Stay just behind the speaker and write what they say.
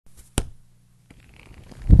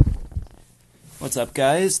What's up,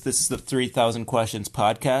 guys? This is the 3000 Questions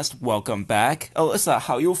podcast. Welcome back. Alyssa,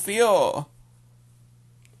 how you feel?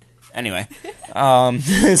 Anyway,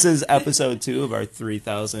 this is episode 2 of our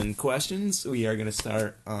 3000 questions. We are going to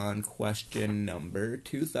start on question number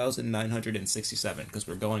 2967, because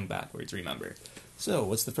we're going backwards, remember. So,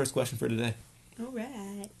 what's the first question for today?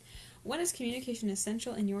 Alright. When is communication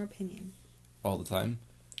essential in your opinion? All the time.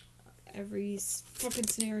 Every fucking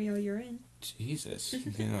scenario you're in. Jesus,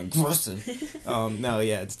 aggressive.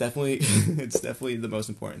 It's definitely the most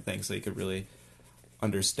important thing, so you could really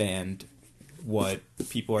understand what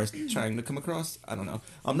people are trying to come across. I don't know.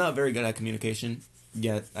 I'm not very good at communication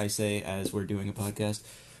yet, I say, as we're doing a podcast.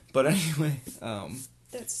 But anyway,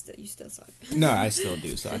 You still suck. No, I still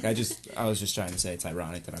do suck. I was just trying to say it's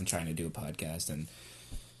ironic that I'm trying to do a podcast and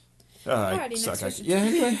I suck.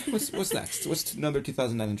 Anyway, what's next? What's number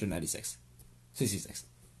 2996? 66.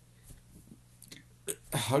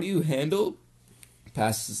 How do you handle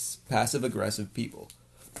passive-aggressive people?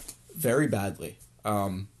 Very badly.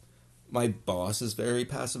 My boss is very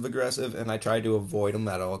passive-aggressive, and I try to avoid him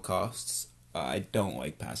at all costs. I don't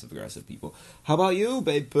like passive-aggressive people. How about you,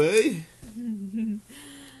 baby?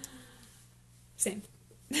 Same.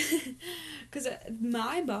 Because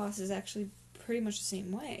my boss is actually pretty much the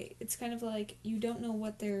same way. It's kind of like, you don't know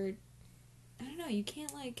what they're... I don't know, you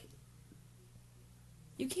can't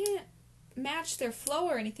match their flow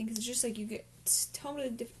or anything, because it's just like you get totally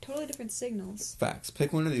different signals. Facts.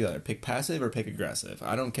 Pick one or the other. Pick passive or pick aggressive.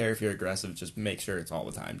 I don't care if you're aggressive, just make sure it's all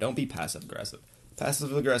the time. Don't be passive-aggressive.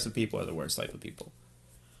 Passive-aggressive people are the worst type of people.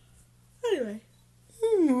 Anyway.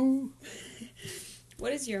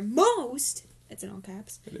 What is your most, it's in all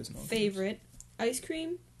caps, it is in all favorite ice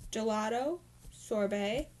cream, gelato,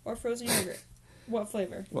 sorbet, or frozen yogurt? What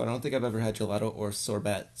flavor? Well, I don't think I've ever had gelato or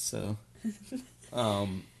sorbet, so...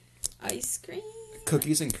 Ice cream?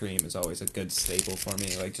 Cookies and cream is always a good staple for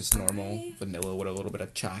me, like just normal vanilla with a little bit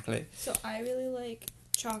of chocolate. So I really like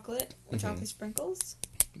chocolate with chocolate sprinkles.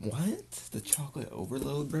 What? The chocolate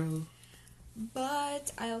overload, bro?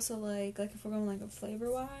 But I also like if we're going like a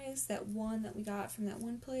flavor-wise, that one that we got from that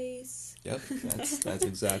one place. Yep, that's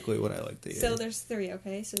exactly what I like to eat. So there's 3,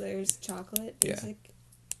 okay? So there's chocolate,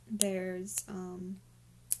 there's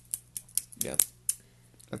Yep.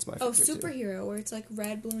 That's my favorite superhero, too. Where it's like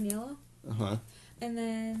red, blue, and yellow. Uh-huh. And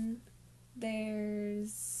then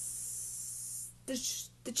there's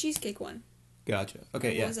the cheesecake one. Gotcha.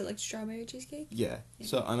 Okay, yeah. Was it like strawberry cheesecake? Yeah.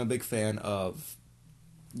 So I'm a big fan of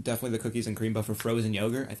definitely the cookies and cream, but for frozen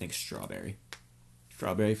yogurt, I think strawberry.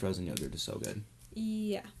 Strawberry frozen yogurt is so good.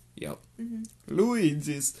 Yeah. Yep. Mm-hmm.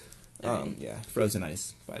 Luigi's. Frozen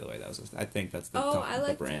ice, by the way. I think that's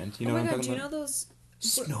the brand. You know what I'm talking about? Do you know those...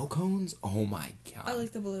 Snow cones? Oh my god. I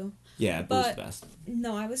like the blue. Yeah, blue's the best.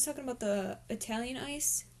 No, I was talking about the Italian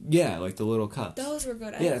ice. Yeah, like the little cups. Those were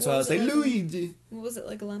good. Yeah, so I was like, Luigi. What was it,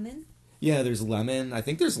 like lemon? Yeah, there's lemon. I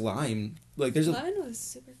think there's lime. Lemon was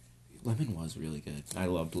super good. Lemon was really good. I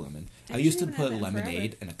loved lemon. I used to put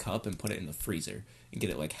lemonade in a cup and put it in the freezer and get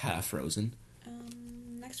it like half frozen.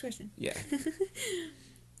 Next question. Yeah.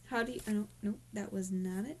 How do you... no, that was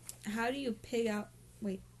not it. How do you pig out...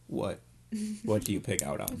 Wait. What? What do you pig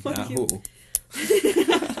out on? Not who.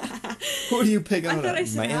 Who do you pig out on? I thought I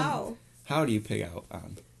said man? how. How do you pig out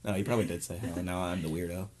on? No, you probably did say how. Now I'm the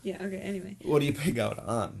weirdo. Yeah, okay, anyway. What do you pig out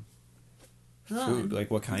on? Food. Like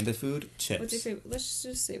what kind of food? Chips. What's your favorite? Let's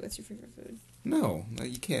just say what's your favorite food. No,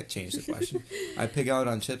 you can't change the question. I pig out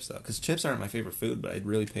on chips, though. Because chips aren't my favorite food, but I'd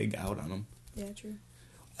really pig out on them. Yeah, true.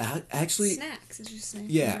 Actually... Snacks. It's just snacks.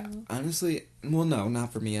 Yeah, honestly... Well, no,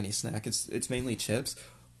 not for me, any snack. It's mainly chips.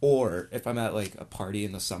 Or, if I'm at, like, a party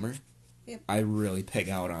in the summer, I really pig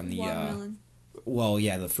out on the... Watermelon.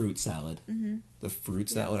 The fruit salad. Mm-hmm. The fruit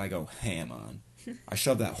salad I go ham on. I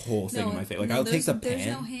shove that whole thing in my face. Like, I'll take the pan... There's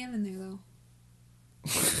no ham in there, though.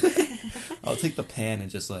 I'll take the pan and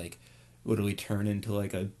just, like, literally turn into,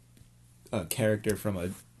 like, a character from a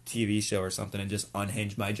TV show or something and just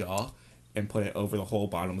unhinge my jaw and put it over the whole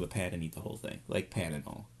bottom of the pan and eat the whole thing. Like, pan and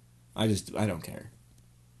all. I don't care.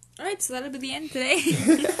 Alright, so that'll be the end today.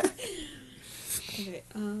 Okay,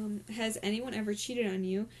 has anyone ever cheated on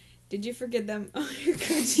you? Did you forget them? Oh,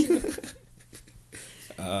 could you?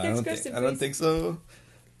 I don't think so.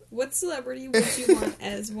 What celebrity would you want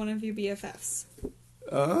as one of your BFFs?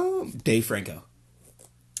 Dave Franco.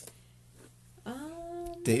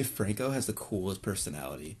 Dave Franco has the coolest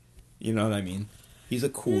personality. You know what I mean? He's a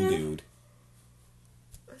cool dude.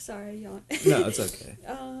 Sorry, yawn. No, it's okay.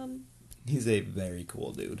 He's a very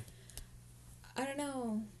cool dude. I don't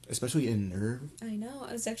know. Especially in Nerve. I know.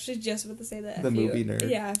 I was actually just about to say that. The movie Nerve.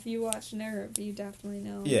 Yeah, if you watch Nerve, you definitely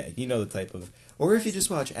know. Yeah, you know the type of... Or if you just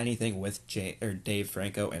watch anything with Dave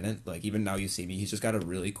Franco in it, like, even Now You See Me, he's just got a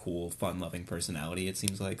really cool, fun-loving personality, it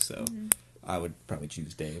seems like, so I would probably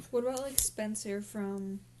choose Dave. What about, like, Spencer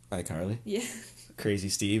from... iCarly? Yeah. Crazy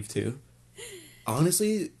Steve, too.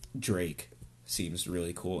 Honestly, Drake seems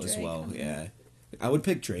really cool as well, yeah. I would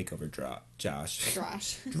pick Drake over Josh.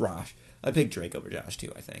 Drosh. I'd pick Drake over Josh,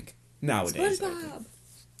 too, I think. Nowadays. SpongeBob!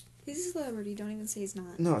 He's a celebrity, don't even say he's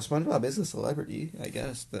not. No, SpongeBob is a celebrity, I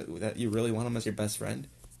guess. That you really want him as your best friend?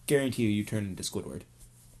 Guarantee you turn into Squidward.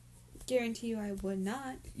 Guarantee you I would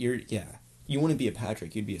not. Yeah. You wouldn't be a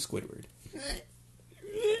Patrick, you'd be a Squidward.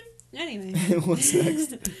 Anyway. What's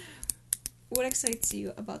next? What excites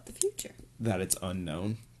you about the future? That it's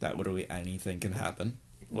unknown. That literally anything can happen.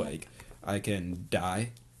 Like, I can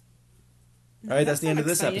die. Alright, that's the end of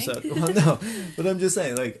this episode. Well, no, but I'm just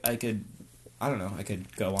saying, like, I could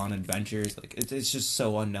go on adventures. Like, it's just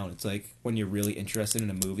so unknown. It's like when you're really interested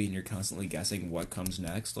in a movie and you're constantly guessing what comes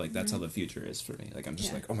next. Like, that's how the future is for me. Like, I'm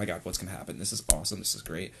just like, oh my god, what's gonna happen? This is awesome. This is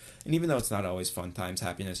great. And even though it's not always fun times,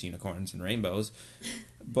 happiness, unicorns, and rainbows,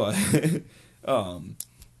 but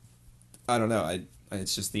I don't know.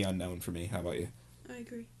 It's just the unknown for me. How about you? I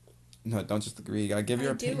agree. No, don't just agree. You gotta give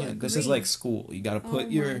your opinion. Agree. This is like school. You gotta put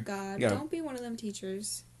your... Oh my god, don't be one of them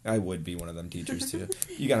teachers. I would be one of them teachers, too.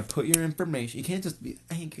 You gotta put your information... You can't just be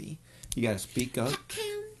angry. You gotta speak up.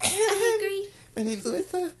 I agree. My name's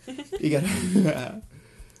Alyssa. You gotta...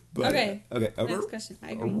 Okay. Okay. Next question.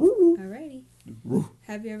 I agree. Alrighty.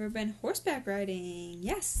 Have you ever been horseback riding?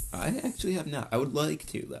 Yes. I actually have not. I would like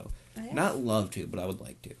to, though. Not love to, but I would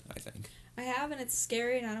like to, I think. I have, and it's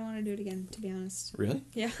scary, and I don't want to do it again, to be honest. Really?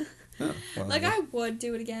 Yeah. Oh, well, like, I would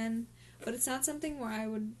do it again, but it's not something where I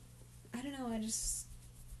would... I don't know,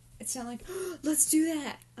 it's not like, oh, let's do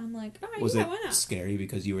that. I'm like, alright, why not? Was it scary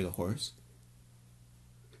because you were the horse?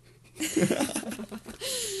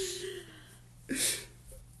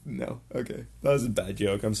 No. Okay. That was a bad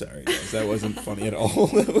joke. I'm sorry, guys. That wasn't funny at all.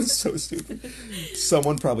 That was so stupid.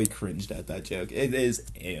 Someone probably cringed at that joke. It is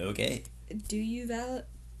okay. Do you value...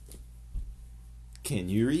 Can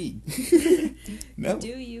you read? No. Do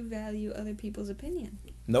you value other people's opinion?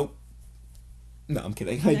 Nope. No, I'm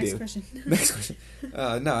kidding. I do. Next question. Next question.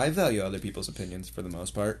 No, I value other people's opinions for the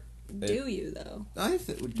most part. Do you, though?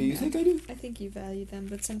 Do you think I do? I think you value them,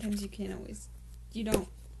 but sometimes you can't always... You don't...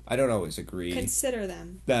 I don't always agree. Consider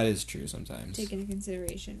them. That is true sometimes. Take into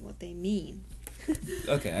consideration what they mean.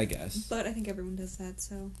 Okay, I guess. But I think everyone does that,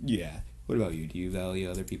 so... Yeah. What about you? Do you value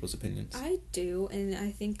other people's opinions? I do, and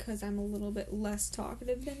I think because I'm a little bit less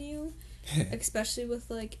talkative than you, especially with,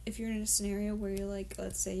 like, if you're in a scenario where you're, like,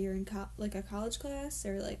 let's say you're in, like, a college class,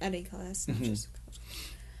 or, like, any class, not just college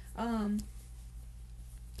class.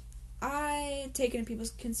 I take into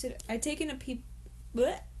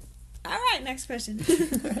Alright, next question.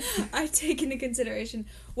 I take into consideration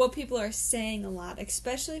what people are saying a lot,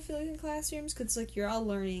 especially if you're, like, in classrooms, because, like, you're all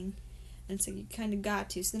learning, and it's like you kind of got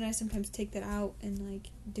to. So then I sometimes take that out and, like,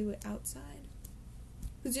 do it outside.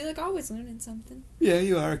 Because you're, like, always learning something. Yeah,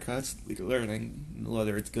 you are constantly learning,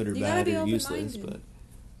 whether it's good or bad or useless, but...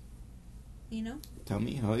 You know? Tell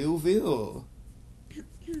me how you feel.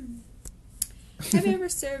 Have you ever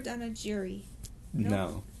served on a jury? Nope.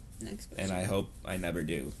 No. Next question. And I hope I never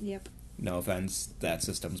do. Yep. No offense, that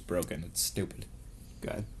system's broken. It's stupid. Go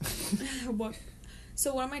ahead. What?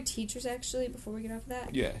 So one of my teachers, actually, before we get off of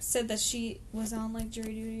that, said that she was on, like,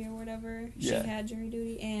 jury duty or whatever. Yeah. She had jury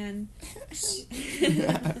duty, and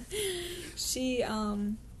she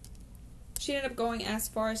ended up going as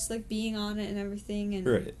far as, like, being on it and everything,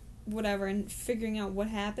 and whatever, and figuring out what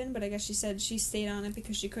happened, but I guess she said she stayed on it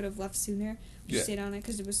because she could have left sooner. She stayed on it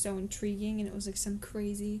because it was so intriguing, and it was, like, some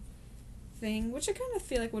crazy thing, which I kind of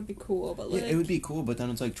feel like would be cool, but, like... Yeah, it would be cool, but then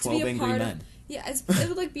it's, like, 12 angry men. It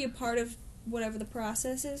would, like, be a part of whatever the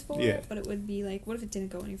process is for it, but it would be like, what if it didn't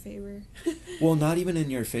go in your favor? Well, not even in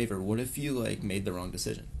your favor. What if you, like, made the wrong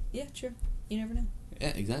decision? Yeah, true. You never know.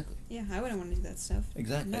 Yeah, exactly. Yeah, I wouldn't want to do that stuff.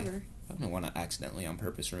 Exactly. Never. I don't want to accidentally, on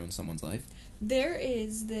purpose, ruin someone's life. There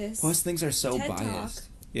is this... Plus, things are so TED biased. Talk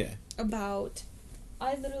yeah. About...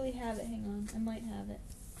 I literally have it. Hang on. I might have it.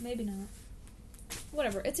 Maybe not.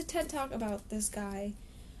 Whatever. It's a TED Talk about this guy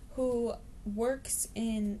who works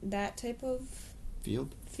in that type of...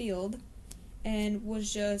 Field. And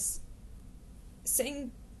was just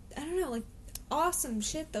saying, I don't know, like, awesome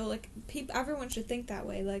shit, though. Like, everyone should think that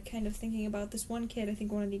way. Like, kind of thinking about this one kid. I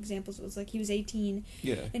think one of the examples was, like, he was 18.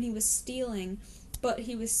 Yeah. And he was stealing. but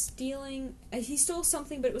he was stealing. He stole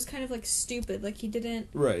something, but it was kind of like stupid. Like he didn't.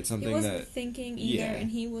 Right, something he wasn't that thinking either, yeah.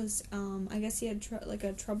 and he was. I guess he had like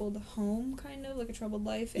a troubled home, kind of like a troubled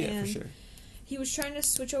life, yeah, and for sure. he was trying to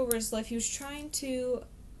switch over his life. He was trying to.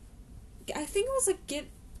 I think it was like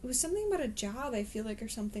It was something about a job, I feel like, or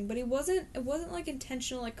something. But it wasn't like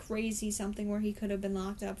intentional, like crazy something where he could have been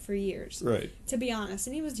locked up for years. Right. To be honest,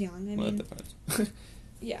 and he was young. I mean, that depends.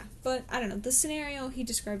 yeah, but I don't know. The scenario, he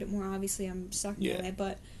described it more. Obviously, I'm sucking at it,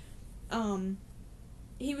 but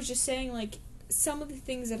he was just saying like some of the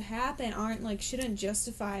things that happen aren't like shouldn't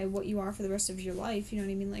justify what you are for the rest of your life. You know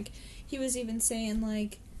what I mean? Like he was even saying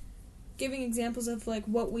like giving examples of like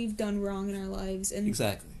what we've done wrong in our lives and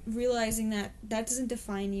exactly. realizing that doesn't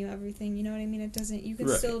define you everything. You know what I mean? It doesn't. You can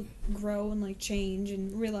Right. still grow and like change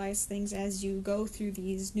and realize things as you go through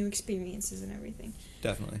these new experiences and everything.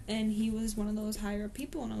 Definitely. And he was one of those higher up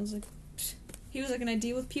people, and I was like, psh. He was like, and I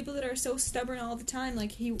deal with people that are so stubborn all the time,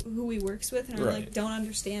 like who he works with, and I Right. like don't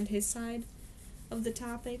understand his side of the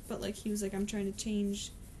topic, but like he was like, I'm trying to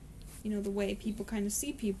change, the way people kind of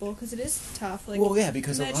see people, because it is tough. Like, well, yeah,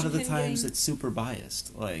 because a lot of the imagine him times getting- it's super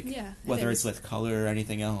biased. Like, Yeah, it whether is. it's with color or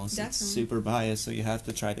anything else, it's Definitely. super biased, so you have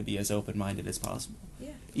to try to be as open-minded as possible. Yeah.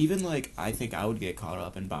 Even, like, I think I would get caught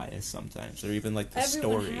up in bias sometimes, or even, like, the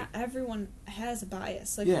story. Everyone has a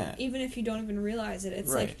bias. Like, Yeah. even if you don't even realize it,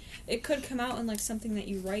 it's Right. like, it could come out in, like, something that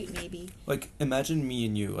you write, maybe. Like, imagine me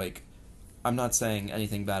and you, like, I'm not saying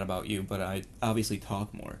anything bad about you, but I obviously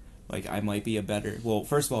talk more. Like, I might be a better... Well,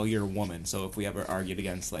 first of all, you're a woman, so if we ever argued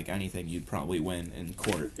against, like, anything, you'd probably win in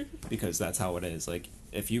court, because that's how it is. Like,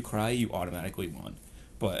 if you cry, you automatically won.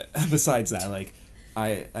 But besides that, like,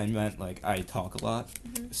 I meant, like, I talk a lot,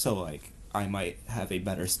 so, like, I might have a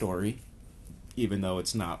better story, even though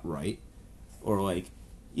it's not right. Or, like,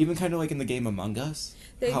 even kind of like in the game Among Us,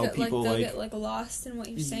 how people, they'll like... get, like, lost in what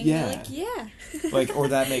you're saying. Yeah. They're like, yeah. Like, or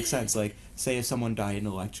that makes sense. Like, say if someone died in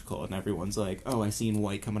electrical and everyone's like, oh, I seen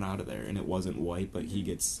white coming out of there, and it wasn't white, but he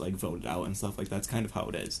gets, like, voted out and stuff. Like, that's kind of how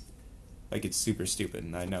it is. Like, it's super stupid,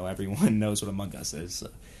 and I know everyone knows what Among Us is. So.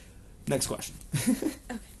 Next question. Okay.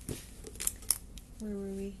 Where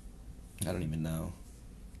were we? I don't even know.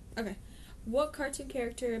 Okay. What cartoon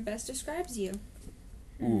character best describes you?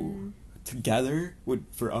 Ooh. Together,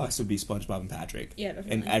 for us, would be SpongeBob and Patrick. Yeah,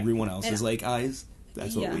 definitely. And everyone else's, And- like, eyes.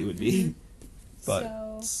 That's what Yeah. we would be. But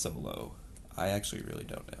So, solo. I actually really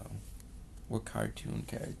don't know. What cartoon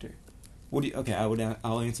character? What do you... Okay,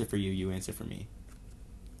 I'll answer for you, you answer for me.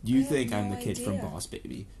 You I have think I'm no the kid from idea. Boss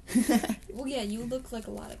Baby. well, yeah, you look like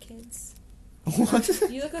a lot of kids. What?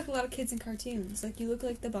 You look like a lot of kids in cartoons. Like, you look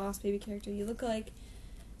like the Boss Baby character. You look like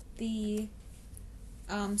the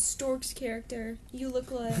Stork's character. You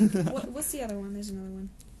look like... what's the other one? There's another one.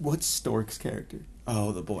 What's Stork's character?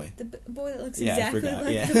 Oh, the boy. The boy that looks Yeah, I exactly forgot,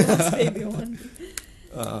 like yeah. the Boss Baby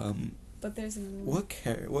one. But there's another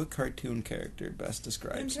one. What cartoon character best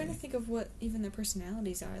describes I'm trying me? to think of what even their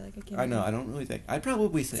personalities are. Like, I can't. I know, I don't really think... I'd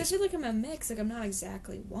probably 'Cause say... I feel like I'm a mix. Like, I'm not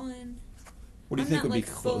exactly one. What do you I'm think not, would be like,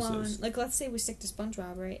 full closest? on, like, let's say we stick to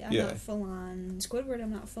SpongeBob, right? I'm Yeah. not full on Squidward.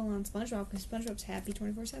 I'm not full on SpongeBob because SpongeBob's happy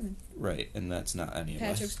 24/7. Right, and that's not any of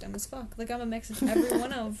Patrick's us. dumb as fuck. Like, I'm a mix of every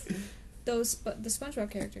one of those, but the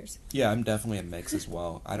SpongeBob characters. Yeah, I'm definitely a mix as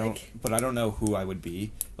well. I don't... Like- but I don't know who I would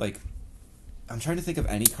be. Like, I'm trying to think of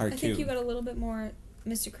any cartoon. I think you got a little bit more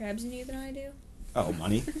Mr. Krabs in you than I do. Oh,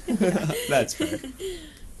 money? That's fair.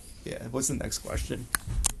 Yeah, what's the next question?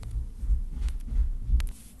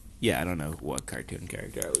 Yeah, I don't know what cartoon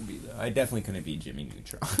character I would be, though. I definitely couldn't be Jimmy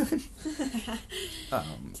Neutron.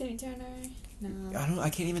 Timmy Turner. No. I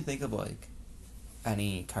can't even think of, like,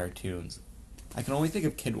 any cartoons. I can only think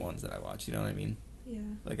of kid ones that I watch, you know what I mean? Yeah.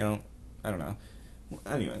 Like, I don't know.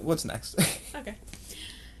 Anyway, what's next? Okay.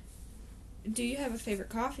 Do you have a favorite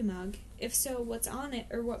coffee mug? If so, what's on it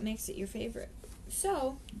or what makes it your favorite?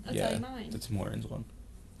 So, I'll tell you mine. the Tim Hortons one.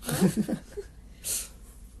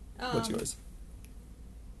 Huh? What's yours?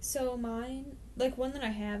 So mine, like one that I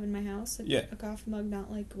have in my house, like Yeah. a coffee mug,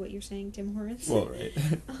 not like what you're saying, Tim Hortons. Well,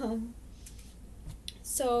 right.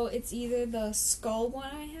 So it's either the skull one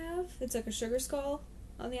I have. It's like a sugar skull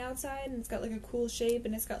on the outside, and it's got like a cool shape,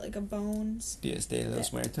 and it's got like a bones. Dias de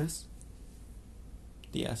los Muertos?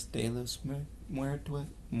 Dias de los Muertos?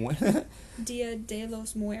 Dia de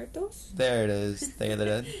los Muertos. There it is. Day of the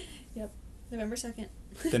Dead. Yep, November 2nd.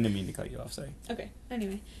 Didn't mean to cut you off, sorry. Okay.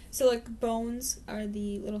 Anyway, so like bones are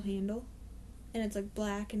the little handle, and it's like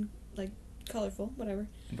black and like colorful, whatever,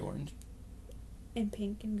 And orange. and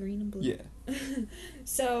pink and green and blue. Yeah.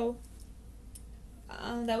 So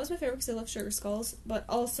that was my favorite because I love sugar skulls. But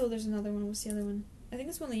also, there's another one. What's the other one? I think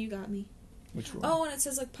it's one that you got me. Which one? Oh, and it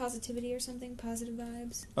says like positivity or something, positive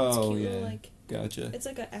vibes. Oh, it's cute yeah. little, like Gotcha. It's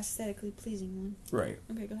like a aesthetically pleasing one. Right.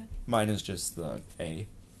 Okay, go ahead. Mine is just the A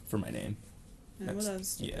for my name. Well, that was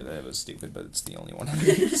stupid. Yeah, that was stupid, but it's the only one I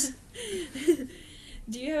use.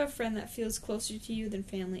 Do you have a friend that feels closer to you than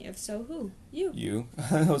family? If so, who? You. You?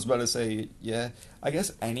 I was about to say, yeah. I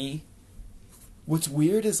guess any. What's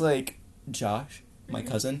weird is, like, Josh, my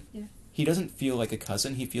cousin. Yeah. He doesn't feel like a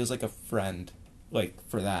cousin. He feels like a friend. Like,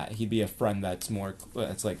 for that. He'd be a friend that's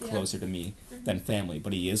closer to me than family.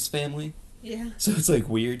 But he is family. Yeah. So it's, like,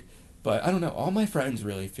 weird. But, I don't know. All my friends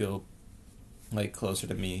really feel, like, closer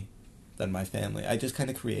to me than my family. I just kind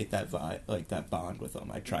of create that vibe, like, that bond with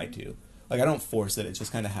them. I try to. Like, I don't force it. It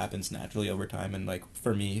just kind of happens naturally over time. And, like,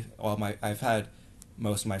 for me, I've had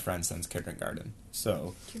most of my friends since kindergarten.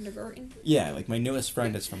 So... Kindergarten? Yeah, like, my newest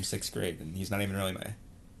friend is from 6th grade, and he's not even really my,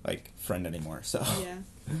 like, friend anymore, so... Yeah.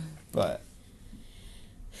 But...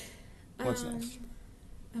 What's next?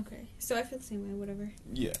 Okay, so I feel the same way, whatever.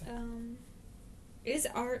 Yeah. Is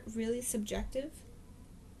art really subjective?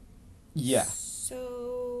 Yeah.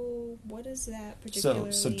 So, what is that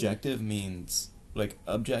particularly? So, subjective means... Like,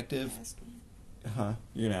 objective... Huh?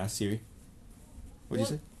 You're gonna ask Siri? What'd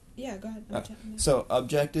you say? Yeah, go ahead. So,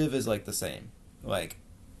 objective is, like, the same. Like,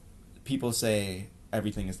 people say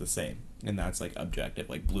everything is the same, and that's, like, objective.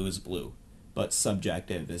 Like, blue is blue. But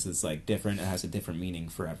subjective is, it's, like, different. It has a different meaning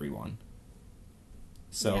for everyone.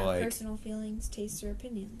 So, yeah, like... personal feelings, tastes, or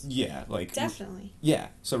opinions. Yeah, like... Definitely. Yeah,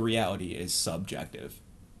 so reality is subjective,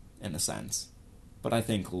 in a sense. But I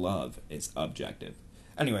think love is objective.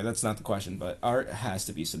 Anyway, that's not the question, but art has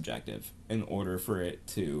to be subjective in order for it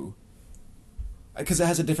to... Because it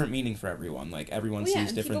has a different meaning for everyone. Like, everyone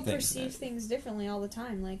sees different things. People perceive things differently all the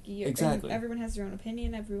time. Like, exactly. Everyone has their own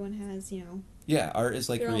opinion. Everyone has, Yeah, art is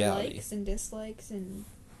like their reality. Own likes and dislikes and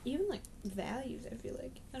even, like, values, I feel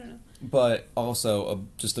like. I don't know. But also,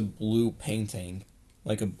 just a blue painting,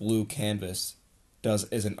 like a blue canvas,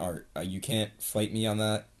 isn't art. You can't fight me on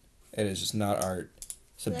that. It is just not art.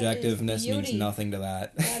 Subjectiveness means nothing to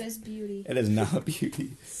that. That is beauty. It is not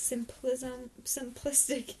beauty.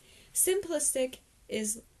 Simplistic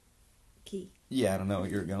is key. Yeah, I don't know what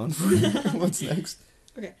you're going for. What's next?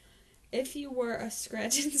 Okay. If you were a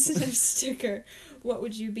scratch and sniff sticker, what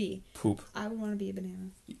would you be? Poop. I would want to be a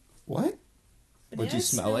banana. What? Bananas would you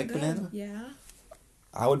smell like good. banana? Yeah.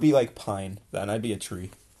 I would be like pine. Then I'd be a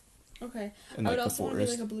tree. Okay. In, I would like, also want to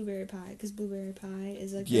be like a blueberry pie, because blueberry pie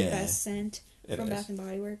is like the best scent from Bath and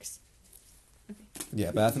Body Works. Okay.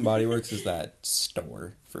 Yeah, Bath and Body Works is that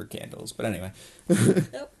store for candles. But anyway.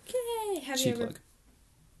 Okay. Have Cheap you ever... plug.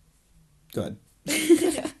 Go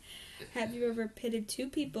ahead. Have you ever pitted two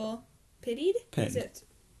people... Pitied? Pinned. Is it?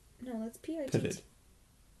 No, that's P-I-T. Pitted.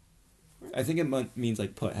 I think it means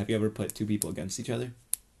like put. Have you ever put two people against each other?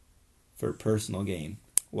 For personal gain.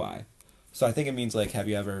 Why? So I think it means like, have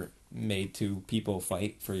you ever made two people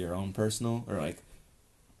fight for your own personal, or like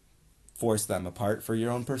force them apart for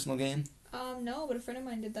your own personal gain? No, but a friend of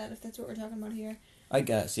mine did that, if that's what we're talking about here. I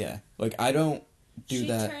guess, yeah. Like, I don't do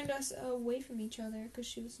that. She turned us away from each other because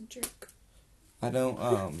she was a jerk. I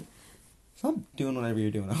don't, stop doing whatever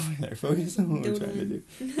you're doing over there. Focus on what we're trying to do.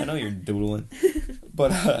 I know you're doodling.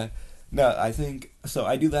 But, no, I think, so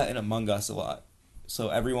I do that in Among Us a lot. So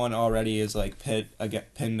everyone already is, like,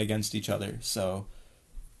 pinned against each other. So,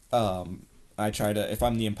 I try to, if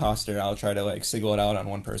I'm the imposter, I'll try to, like, single it out on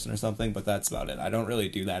one person or something, but that's about it. I don't really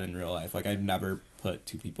do that in real life. Like, I've never put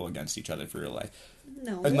two people against each other for real life.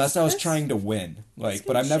 No. Unless I was trying to win. Like,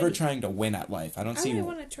 but I'm never trying to win at life. I don't see... I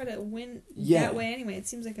want to try to win that way anyway. It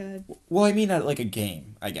seems like a... Well, I mean at, like, a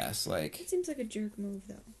game, I guess. Like... It seems like a jerk move,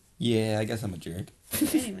 though. Yeah, I guess I'm a jerk.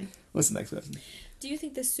 Anyway. What's the next question? Do you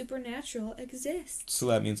think the supernatural exists? So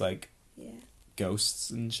that means, like... Yeah.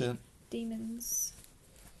 Ghosts and shit? Demons.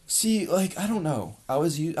 See, like, I don't know. I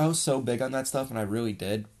was so big on that stuff, and I really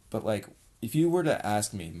did. But, like, if you were to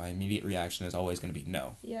ask me, my immediate reaction is always going to be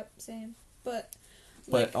no. Yep, same. But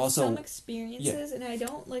like, also... some experiences, and I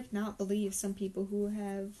don't, like, not believe some people who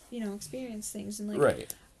have, experienced things. And, like...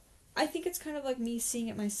 Right. I think it's kind of like me seeing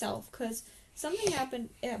it myself, because... Something happened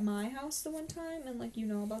at my house the one time, and, like, you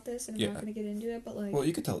know about this, and I'm not going to get into it, but, like... Well,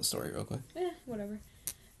 you could tell the story real quick. Whatever.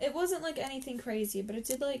 It wasn't, like, anything crazy, but it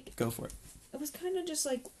did, like... Go for it. It was kind of just,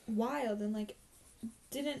 like, wild, and, like,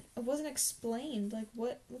 it wasn't explained, like,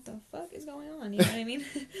 what the fuck is going on, you know what I mean?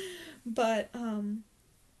 But, I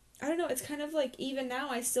don't know, it's kind of, like, even now,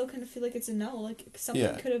 I still kind of feel like it's a no, like,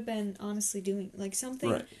 something could have been honestly doing, like, something...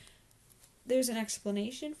 Right. There's an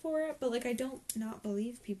explanation for it, but, like, I don't not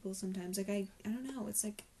believe people sometimes. Like, I don't know. It's,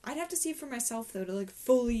 like, I'd have to see it for myself, though, to, like,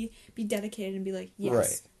 fully be dedicated and be like,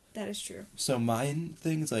 yes, that is true. So mine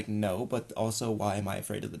thing's, like, no, but also why am I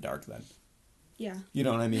afraid of the dark, then? Yeah. You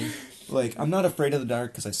know what I mean? Like, I'm not afraid of the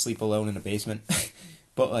dark because I sleep alone in a basement.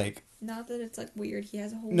 But, like... Not that it's, like, weird. He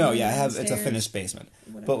has a whole... No, yeah, I have... downstairs. It's a finished basement.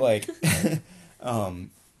 Whatever. But, like...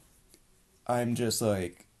 I'm just,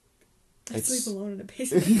 like... I sleep alone in a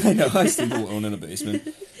basement. I know, I sleep alone in a basement.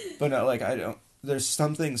 But, no, like, I don't... There's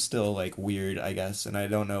something still, like, weird, I guess. And I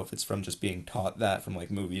don't know if it's from just being taught that from, like,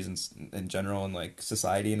 movies and in general and, like,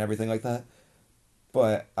 society and everything like that.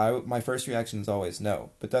 But my first reaction is always no.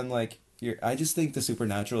 But then, like... I just think the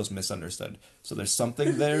supernatural is misunderstood. So there's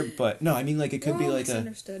something there, but no, I mean, like, it could be like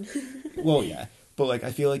misunderstood. Well, yeah, but like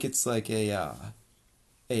I feel like it's like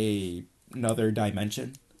another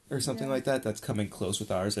dimension or something like that that's coming close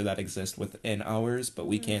with ours or that exists within ours, but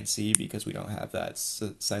we can't see because we don't have that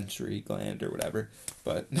sensory gland or whatever.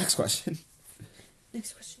 But next question.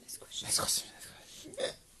 Next question.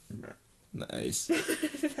 Nice.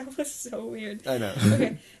 That was so weird. I know.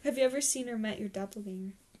 Okay, have you ever seen or met your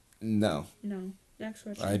doppelganger? No. Next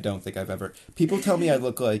question. I don't think I've ever... People tell me I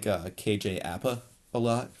look like KJ Apa a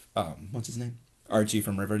lot. What's his name? Archie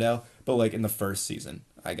from Riverdale. But, like, in the first season,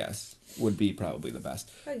 I guess, would be probably the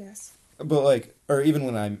best. Oh, yes. But, like... Or even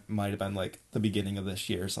when I might have been, like, the beginning of this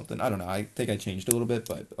year or something. I don't know. I think I changed a little bit,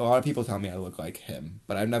 but a lot of people tell me I look like him.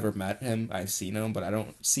 But I've never met him. I've seen him, but I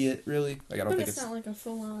don't see it, really. Like, I don't think it's not like a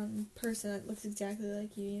full-on person that looks exactly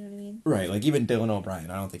like you know what I mean? Right, like, even Dylan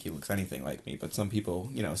O'Brien, I don't think he looks anything like me, but some people,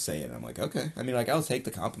 you know, say it, and I'm like, okay. I mean, like, I'll take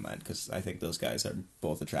the compliment, because I think those guys are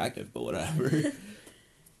both attractive, but whatever.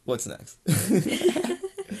 What's next?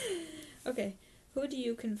 Okay, who do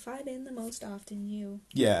you confide in the most often? You.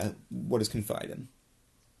 Yeah, what is confide in?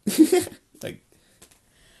 Like,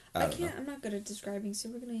 I don't know. I'm not good at describing, so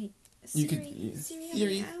we're gonna...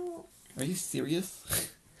 Siri, out. Are you serious?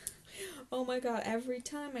 Oh my god, every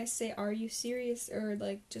time I say, are you serious, or,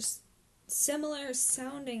 like, just similar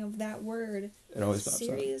sounding of that word, It always pops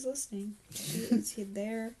Siri up. is listening. She is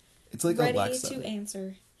there, It's like ready Alexa. to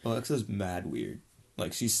answer. Alexa's mad weird.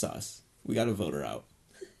 Like, she's sus. We gotta vote her out.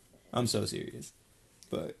 I'm so serious.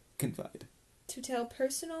 But, confide. To tell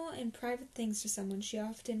personal and private things to someone, she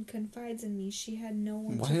often confides in me. She had no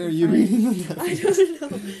one to Why confide are you reading that? I don't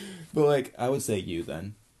know. But, like, I would say you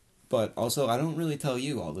then. But also, I don't really tell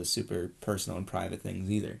you all the super personal and private things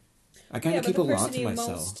either. I kind of keep a lot to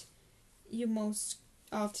myself. You most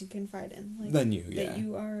often confide in. Like, Than you, yeah. That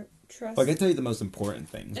you are trust. Like, I tell you the most important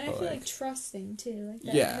things. And but I feel like trusting, too. Like,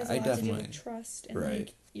 that yeah, has a I lot definitely... to do with trust and, right.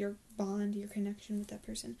 like, your bond, your connection with that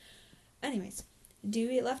person. Anyways, do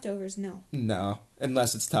you eat leftovers? No. No.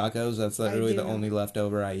 Unless it's tacos. That's literally the only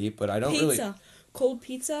leftover I eat. But I don't really... Pizza. Cold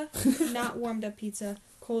pizza. Not warmed up pizza.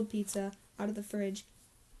 Cold pizza. Out of the fridge.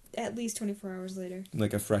 At least 24 hours later.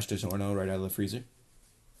 Like a fresh DiGiorno right out of the freezer?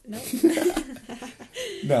 Nope.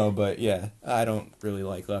 No, but yeah. I don't really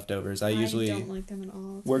like leftovers. I usually... don't like them at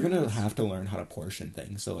all. We're gonna have to learn how to portion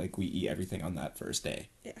things. So, like, we eat everything on that first day.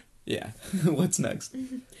 Yeah. Yeah. What's next?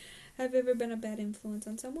 Have you ever been a bad influence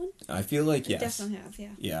on someone? I feel like yes. Definitely have, yeah.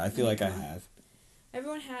 Yeah, I feel like I have.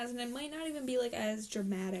 Everyone has, and it might not even be, like, as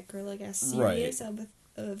dramatic or, like, as serious of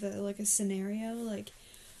like, a scenario. Like,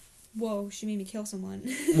 whoa, she made me kill someone.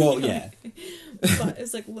 Well, yeah. But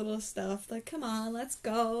it's, like, little stuff. Like, come on, let's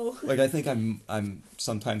go. Like, I think I'm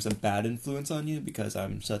sometimes a bad influence on you because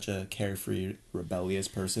I'm such a carefree, rebellious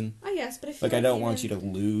person. I guess, but I feel like I don't want you to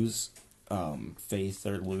lose faith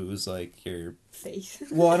or lose, like, your... Faith.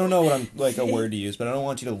 Well, I don't know what I'm, like, a word to use, but I don't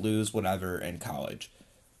want you to lose whatever in college.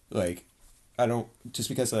 Like, I don't... Just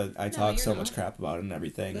because I talk so much crap about it and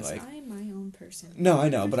everything, Listen, like... I am my own person. No, I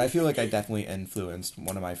know, but I feel like I definitely influenced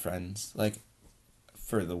one of my friends, like,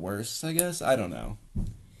 for the worst, I guess? I don't know.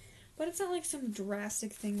 But it's not like some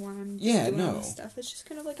drastic thing where I'm doing all this stuff. It's just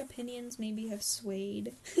kind of like opinions maybe have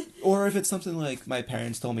swayed. Or if it's something like my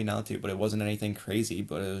parents told me not to, but it wasn't anything crazy,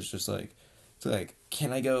 but it was just like, it's like,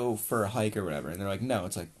 can I go for a hike or whatever? And they're like, no.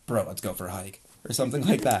 It's like, bro, let's go for a hike. Or something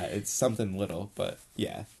like that. It's something little, but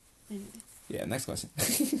yeah. Anyway. Yeah, next question.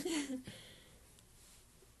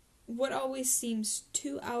 What always seems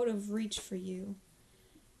too out of reach for you?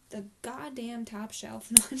 The goddamn top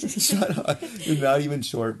shelf. No, Shut up. You're not even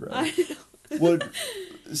short, bro. I know. What?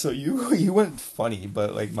 So you went funny,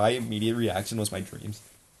 but like my immediate reaction was my dreams.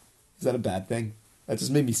 Is that a bad thing? That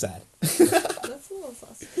just made me sad. That's a little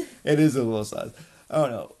sus. It is a little sad. I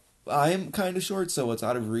don't know. I am kind of short, so it's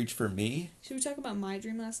out of reach for me. Should we talk about my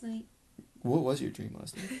dream last night? What was your dream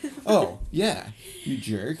last night? Oh, yeah. You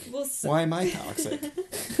jerk. Well, Why am I toxic?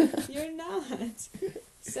 You're not.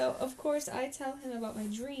 So, of course, I tell him about my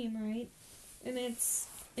dream, right? And it's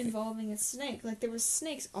involving a snake. Like, there was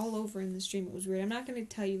snakes all over in this dream. It was weird. I'm not going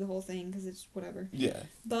to tell you the whole thing, because it's whatever. Yeah.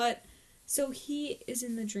 But, So he is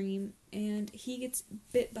in the dream, and he gets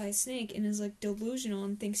bit by a snake and is, like, delusional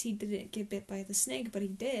and thinks he didn't get bit by the snake, but he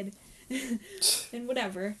did. And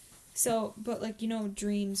whatever. So, but, like,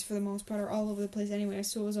 dreams, for the most part, are all over the place anyway,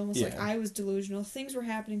 so it was almost like I was delusional. Things were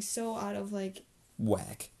happening so out of, like...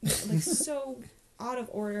 Whack. Like, so out of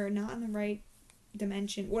order, not in the right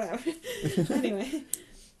dimension, whatever. Anyway.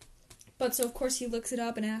 But, so, of course, he looks it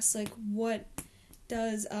up and asks, like, what...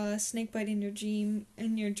 does a snake bite in your gene?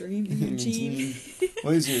 What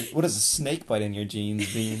does a snake bite in your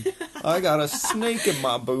jeans mean? I got a snake in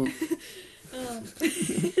my boot.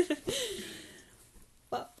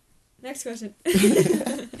 Well, next question.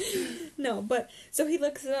 No, but so he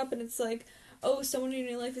looks it up and it's like, oh, someone in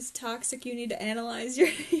your life is toxic. You need to analyze your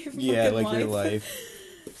your life.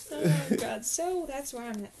 Oh god, so that's where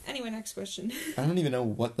I'm at. Anyway, next question. I don't even know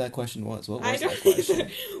what that question was. What was that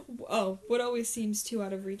question? Oh, what always seems too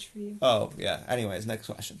out of reach for you? Oh, yeah. Anyways, next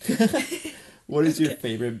question. What is your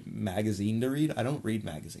favorite magazine to read? I don't read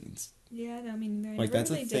magazines. Yeah, no, I mean... Like,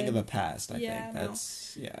 that's a thing of the past, I think. No.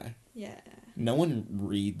 That's, yeah. Yeah. No one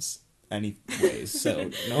reads anyways,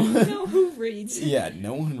 so... No, who reads? Yeah,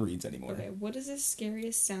 no one reads anymore. Okay, what is the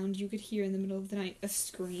scariest sound you could hear in the middle of the night? A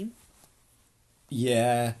scream?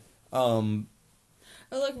 Yeah, Or,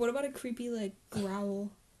 like, what about a creepy, like,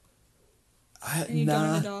 growl? And you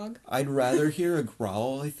nah, a dog? I'd rather hear a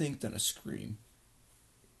growl, I think, than a scream.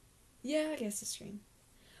 Yeah, I guess a scream.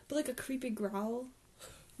 But, like, a creepy growl?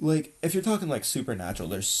 Like, if you're talking, like, supernatural,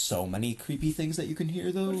 there's so many creepy things that you can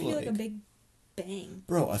hear, though. What if you hear, like, a big bang?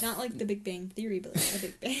 Bro, not like the Big Bang Theory, but, like, a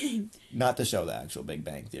big bang. Not the show, the actual Big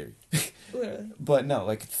Bang Theory. Literally. But, no,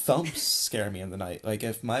 like, thumps scare me in the night. Like,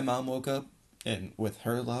 if my mom woke up, and with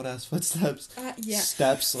her loud-ass footsteps,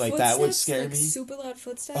 steps, like, that would scare me. Super loud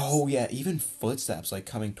footsteps? Oh, yeah, even footsteps, like,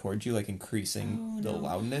 coming towards you, like, increasing the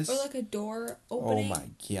loudness. Or, like, a door opening. Oh, my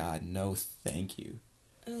God, no thank you.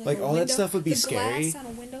 Like all that stuff would be scary. The glass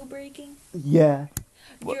on a window breaking. Yeah.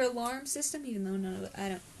 Your alarm system, even though none of it, I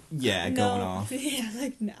don't... Yeah, going off. Yeah,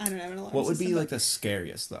 like, no, I don't have an alarm system. What would be, like, the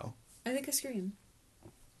scariest, though? I think a scream.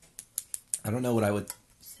 I don't know what I would,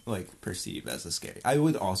 like, perceive as a scary. I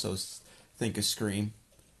would also... think a scream.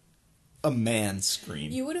 A man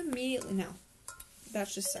scream. You would immediately... No.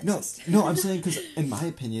 That's just sexist. No, I'm saying because, in my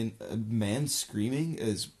opinion, a man screaming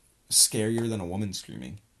is scarier than a woman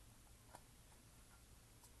screaming.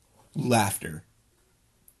 Laughter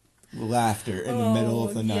in the middle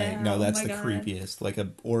of the night. Yeah. No, that's the God.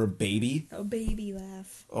 creepiest. Or a baby. A baby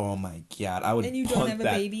laugh. Oh my God, I would. And you punt don't have a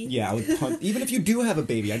that. baby? Yeah, I would punt. Even if you do have a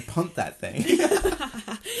baby, I'd punt that thing.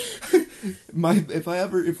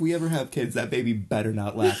 If we ever have kids, that baby better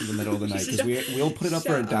not laugh in the middle of the night because we'll put it up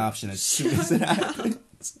for adoption as soon as it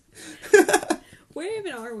happens. Where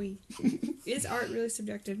even are we? Is art really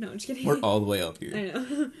subjective? No, I'm just kidding. We're all the way up here. I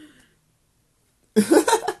know.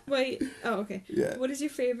 Wait. Oh, okay. Yeah. What is your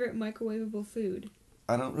favorite microwavable food?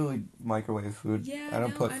 I don't really microwave food. Yeah, I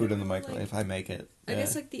don't put food in the know, microwave. I make it. I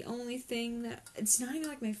guess, like, the only thing that... It's not even,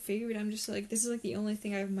 like, my favorite. I'm just, like... This is, like, the only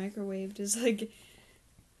thing I've microwaved is, like...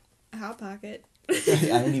 a Hot Pocket. I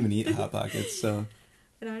don't even eat Hot Pockets, so...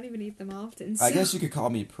 I don't even eat them often, so... I guess you could call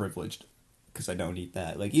me privileged, because I don't eat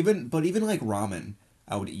that. Like, even like, ramen,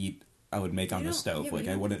 I would make on the stove. Yeah, like,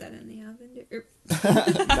 I wouldn't... put that in the oven.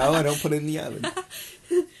 No, I don't put it in the oven.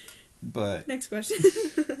 But... Next question.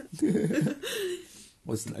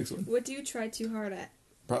 What's the next one? What do you try too hard at?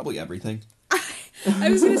 Probably everything. I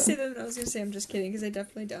was going to say that, but I was going to say I'm just kidding, because I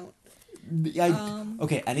definitely don't.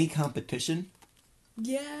 Okay, any competition?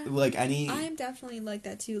 Yeah. Like, any... I'm definitely like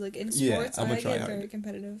that, too. Like, in sports, I get very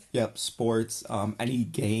competitive. Yep, sports, any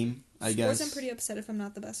game, I guess. Sports, I'm pretty upset if I'm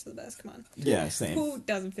not the best of the best, come on. Yeah, same. Who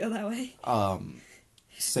doesn't feel that way?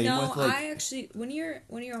 Same with, like... I actually... When you're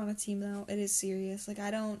on a team, though, it is serious. Like, I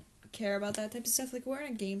don't care about that type of stuff. Like, we're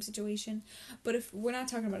in a game situation, but if we're not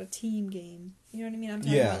talking about a team game, you know what I mean? I'm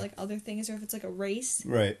talking about, like, other things, or if it's, like, a race,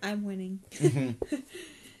 right? I'm winning. Mm-hmm.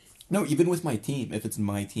 No, even with my team, if it's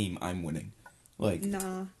my team, I'm winning. Like,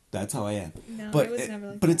 nah. That's how I am. No, but it was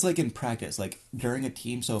never like But that. it's, like, in practice. Like, during a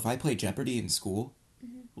team, so if I play Jeopardy in school,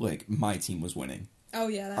 like, my team was winning. Oh,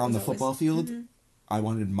 yeah, that on was the football field, I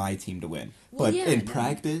wanted my team to win. Well, but yeah, in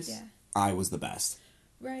practice, I was the best.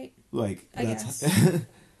 Right. Like, I that's... guess.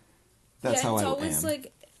 That's how I am. It's always,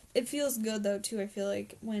 like, it feels good, though, too, I feel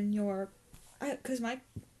like, when you're... Because my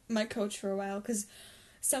coach for a while, because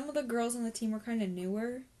some of the girls on the team were kind of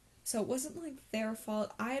newer, so it wasn't, like, their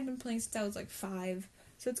fault. I had been playing since I was, like, 5,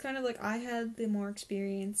 so it's kind of like I had the more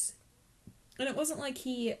experience. And it wasn't like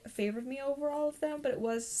he favored me over all of them, but it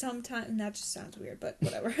was sometimes... And that just sounds weird, but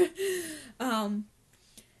whatever.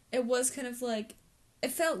 It was kind of like...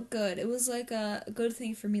 it felt good. It was like a good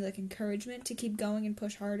thing for me, like encouragement to keep going and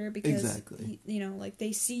push harder because, Exactly. like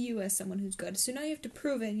they see you as someone who's good. So now you have to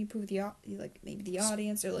prove it, and you prove maybe the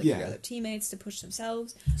audience or like Yeah. your other teammates to push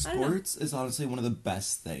themselves. Sports is honestly one of the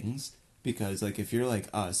best things because, like, if you're like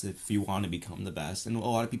us, if you want to become the best, and a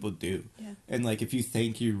lot of people do, Yeah. and like if you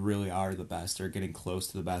think you really are the best or getting close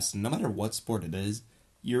to the best, no matter what sport it is,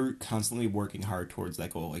 you're constantly working hard towards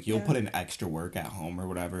that goal. Like, you'll put in extra work at home or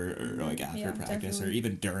whatever, or like after practice, definitely. or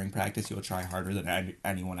even during practice, you'll try harder than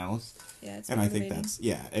anyone else. Yeah, it's And motivating. I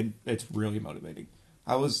think it's really motivating.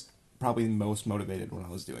 I was probably most motivated when I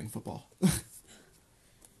was doing football.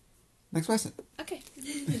 Next question. Okay.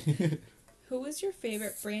 Who is your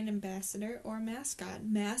favorite brand ambassador or mascot?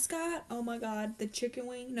 Mascot? Oh my god, the chicken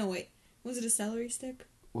wing? No, wait. Was it a celery stick?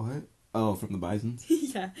 What? Oh, from the Bisons?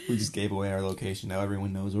 Yeah. We just gave away our location. Now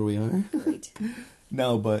everyone knows where we are. Great.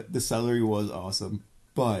 No, but the celery was awesome.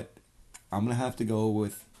 But I'm going to have to go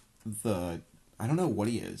with the... I don't know what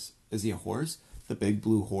he is. Is he a horse? The big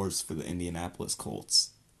blue horse for the Indianapolis Colts.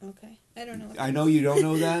 Okay. I don't know. I know you don't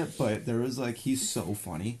know that, but there was like... He's so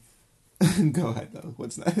funny. Go ahead, though.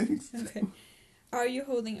 What's next? Okay. Are you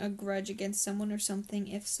holding a grudge against someone or something?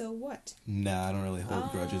 If so, what? Nah, I don't really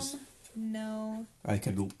hold grudges. No. I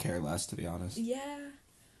could care less, to be honest. Yeah.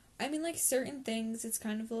 I mean, like, certain things, it's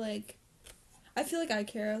kind of like... I feel like I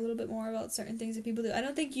care a little bit more about certain things that people do. I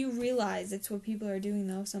don't think you realize it's what people are doing,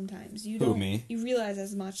 though, sometimes. You don't... me? You realize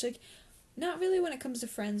as much. Like, not really when it comes to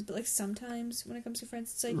friends, but, like, sometimes when it comes to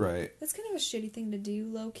friends, it's like... Right. That's kind of a shitty thing to do,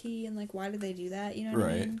 low-key, and, like, why did they do that? You know what I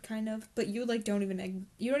Right. mean? Kind of. But you, like, don't even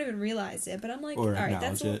realize it. But I'm like, Or alright,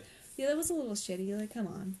 acknowledge that's... it. Yeah, that was a little shitty. You're like, come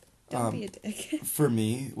on. Don't be a dick. For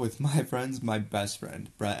me, with my friends, my best friend,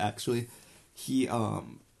 Brett, actually, he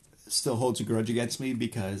still holds a grudge against me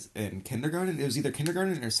because in kindergarten, it was either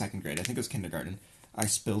kindergarten or second grade, I think it was kindergarten, I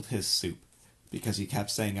spilled his soup because he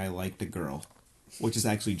kept saying I liked a girl, which is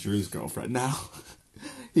actually Drew's girlfriend now.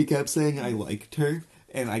 He kept saying I liked her,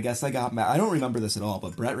 and I guess I got mad. I don't remember this at all,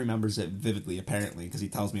 but Brett remembers it vividly, apparently, because he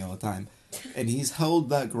tells me all the time. And he's held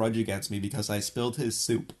that grudge against me because I spilled his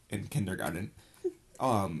soup in kindergarten.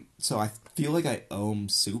 So I feel like I owe him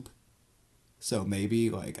soup. So maybe,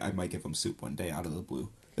 like, I might give him soup one day out of the blue.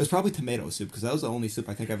 It was probably tomato soup, because that was the only soup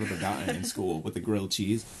I think I've ever gotten in school with the grilled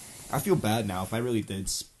cheese. I feel bad now if I really did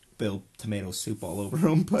spill tomato soup all over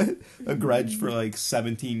him, but a grudge for, like,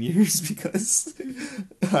 17 years because...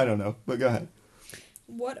 I don't know, but go ahead.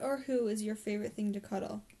 What or who is your favorite thing to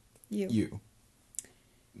cuddle? You.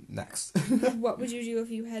 Next. What would you do if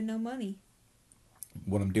you had no money?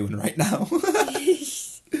 What I'm doing right now.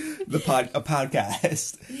 A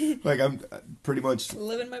podcast. Like, I'm pretty much...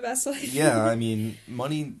 Living my best life. Yeah, I mean,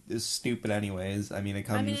 money is stupid anyways. I mean, it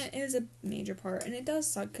comes... I mean, it is a major part, and it does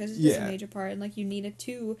suck, because it is a major part, and, like, you need it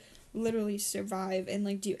to literally survive and,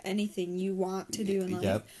 like, do anything you want to do in life.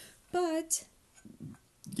 Yep. But...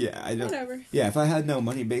 Yeah, I don't... Whatever. Yeah, if I had no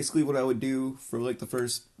money, basically what I would do for, like, the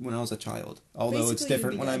first... When I was a child. Although Basically, it's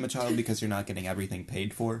different you'd be when I'm a dead. child because you're not getting everything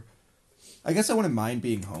paid for. I guess I wouldn't mind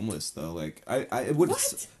being homeless, though. Like, it would...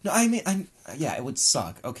 What? No, I mean, yeah, it would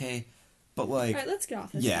suck, okay? But, like... Alright, let's get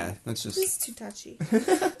off this. Yeah, now. that's just... This is too touchy.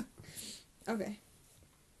 Okay.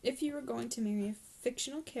 If you were going to marry a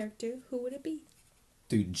fictional character, who would it be?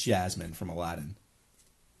 Dude, Jasmine from Aladdin.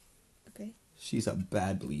 Okay. She's a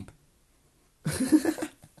bad bleep.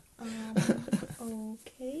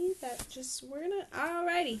 Okay,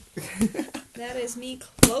 alrighty. That is me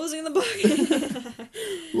closing the book.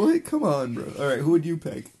 What? Come on, bro. Alright, who would you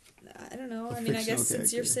pick? I don't know. A I mean, I guess fictional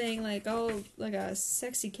since you're character. saying, like, oh, like a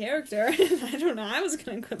sexy character, I don't know. I was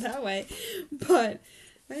going to go that way. But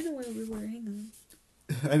I don't know where we were. Hang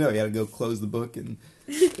on. I know, you gotta go close the book and...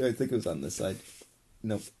 I think it was on this side.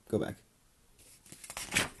 Nope, go back.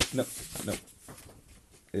 Nope.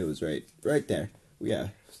 It was right there. Yeah,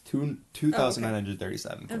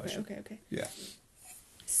 2,937 questions. Okay. Yeah.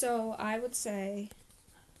 So I would say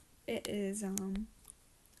it is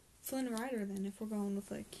Flynn Rider then, if we're going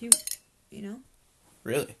with like cute, you know?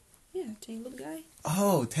 Really? Yeah, tangled guy.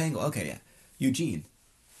 Oh, Tangle. Okay, yeah. Eugene.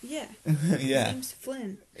 Yeah. Yeah. His name's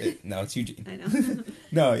Flynn. No, it's Eugene. I know.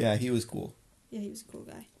 No, yeah, he was cool. Yeah, he was a cool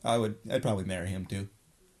guy. I'd probably marry him too.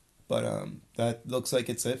 But that looks like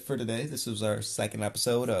it's it for today. This was our second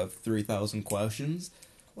episode of 3,000 Questions.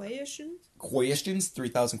 Questions?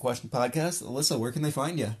 3,000 Question Podcast. Alyssa, where can they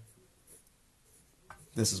find you?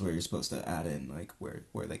 This is where you're supposed to add in, like, where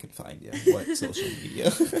they can find you. What social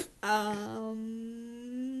media.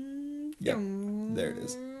 Yep, there it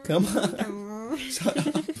is. Come on. Shut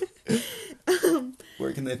up.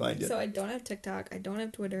 Where can they find you? So I don't have TikTok. I don't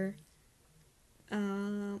have Twitter.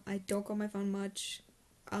 I don't go on my phone much.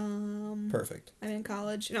 Perfect. I'm in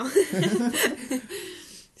college. No.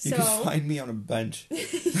 You can find me on a bench.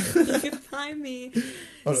 You can find me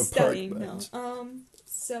On a studying. park bench. No.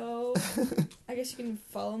 So I guess you can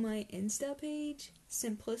follow my Insta page,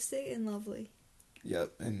 Simplistic and Lovely.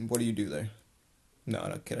 Yep. And what do you do there? No,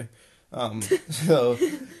 no kidding. So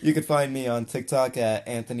you can find me on TikTok at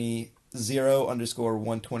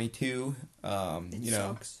Anthony0_122.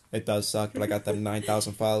 Sucks. It does suck, but I got them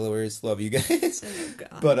 9,000 followers. Love you guys. Oh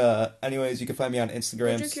god. But anyways, you can find me on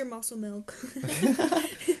Instagram. Drink your muscle milk.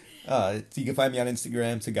 You can find me on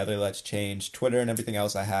Instagram, Together Let's Change, Twitter, and everything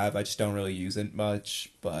else I have. I just don't really use it much,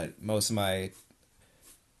 but most of my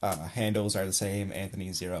handles are the same,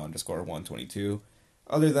 Anthony0_122.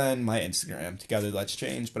 Other than my Instagram, Together Let's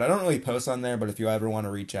Change. But I don't really post on there, but if you ever want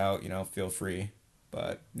to reach out, feel free.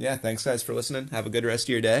 But yeah, thanks guys for listening. Have a good rest of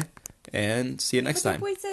your day, and see you next time.